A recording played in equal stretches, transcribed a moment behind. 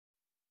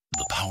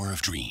power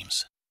of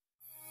dreams.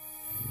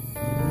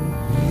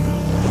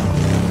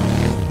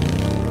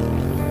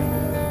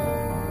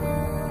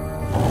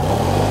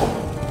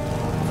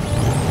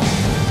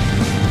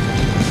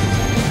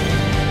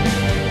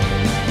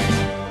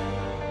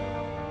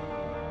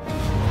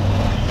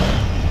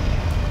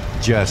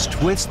 Just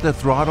twist the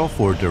throttle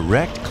for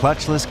direct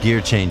clutchless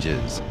gear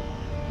changes.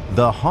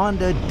 The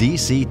Honda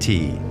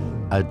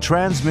DCT, a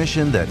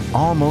transmission that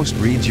almost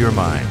reads your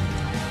mind.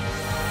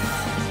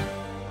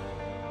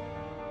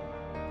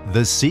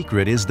 The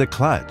secret is the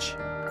clutch.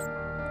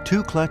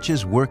 Two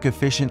clutches work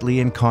efficiently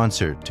in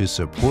concert to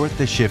support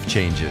the shift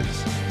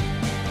changes.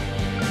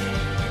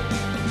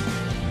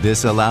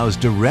 This allows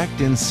direct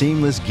and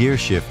seamless gear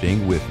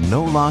shifting with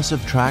no loss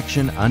of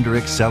traction under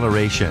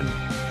acceleration,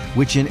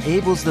 which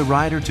enables the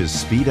rider to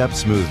speed up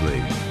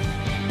smoothly.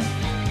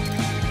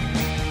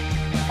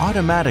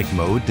 Automatic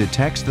mode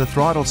detects the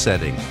throttle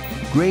setting,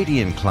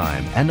 gradient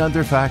climb, and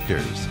other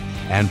factors,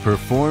 and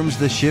performs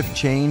the shift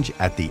change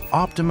at the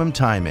optimum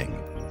timing.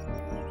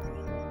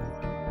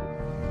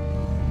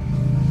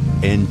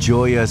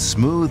 Enjoy a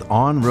smooth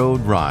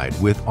on-road ride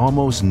with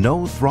almost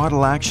no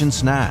throttle action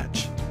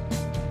snatch.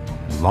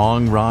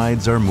 Long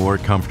rides are more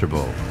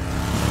comfortable.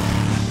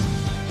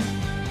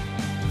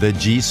 The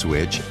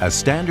G-switch, a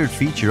standard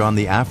feature on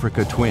the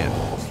Africa Twin,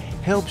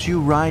 helps you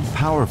ride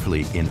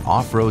powerfully in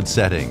off-road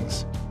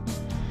settings.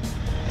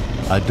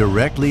 A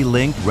directly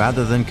linked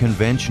rather than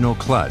conventional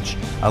clutch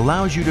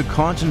allows you to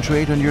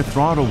concentrate on your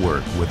throttle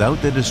work without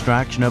the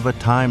distraction of a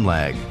time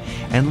lag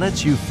and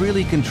lets you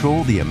freely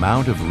control the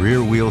amount of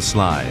rear wheel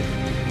slide.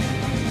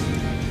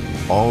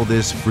 All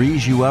this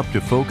frees you up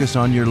to focus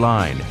on your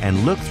line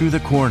and look through the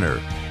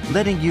corner,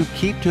 letting you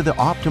keep to the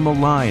optimal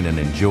line and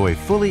enjoy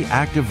fully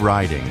active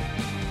riding.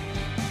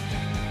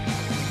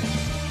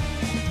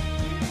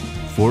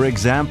 For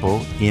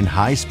example, in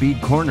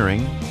high-speed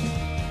cornering,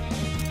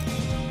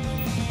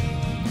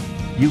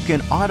 you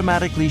can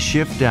automatically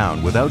shift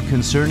down without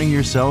concerning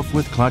yourself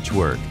with clutch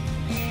work.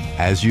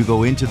 As you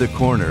go into the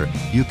corner,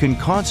 you can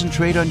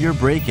concentrate on your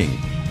braking,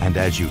 and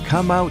as you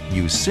come out,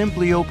 you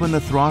simply open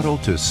the throttle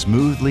to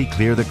smoothly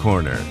clear the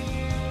corner.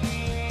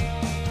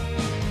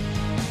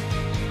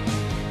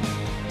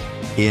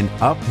 In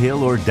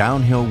uphill or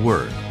downhill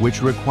work,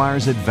 which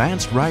requires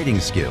advanced riding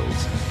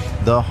skills,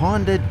 the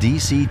Honda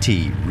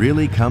DCT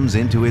really comes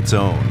into its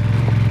own.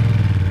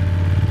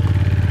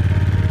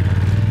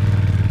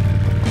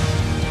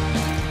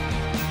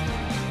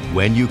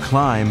 When you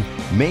climb,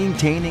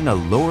 maintaining a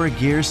lower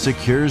gear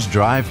secures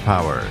drive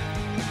power.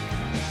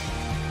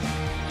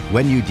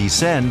 When you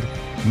descend,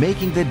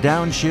 making the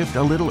downshift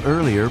a little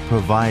earlier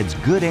provides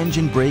good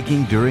engine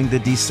braking during the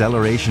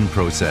deceleration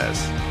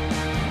process.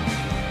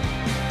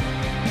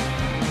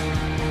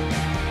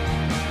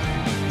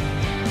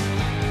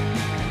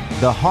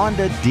 The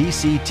Honda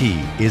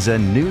DCT is a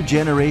new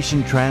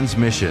generation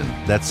transmission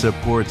that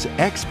supports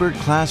expert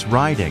class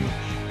riding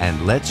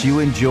and lets you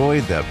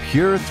enjoy the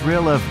pure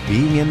thrill of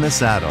being in the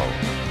saddle.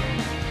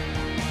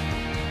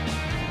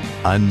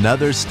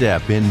 Another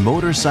step in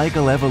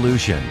motorcycle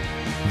evolution,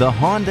 the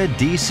Honda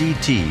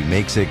DCT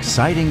makes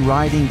exciting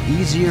riding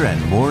easier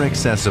and more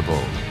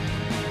accessible.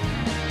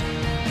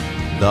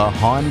 The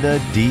Honda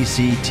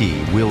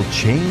DCT will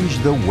change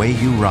the way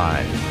you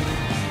ride.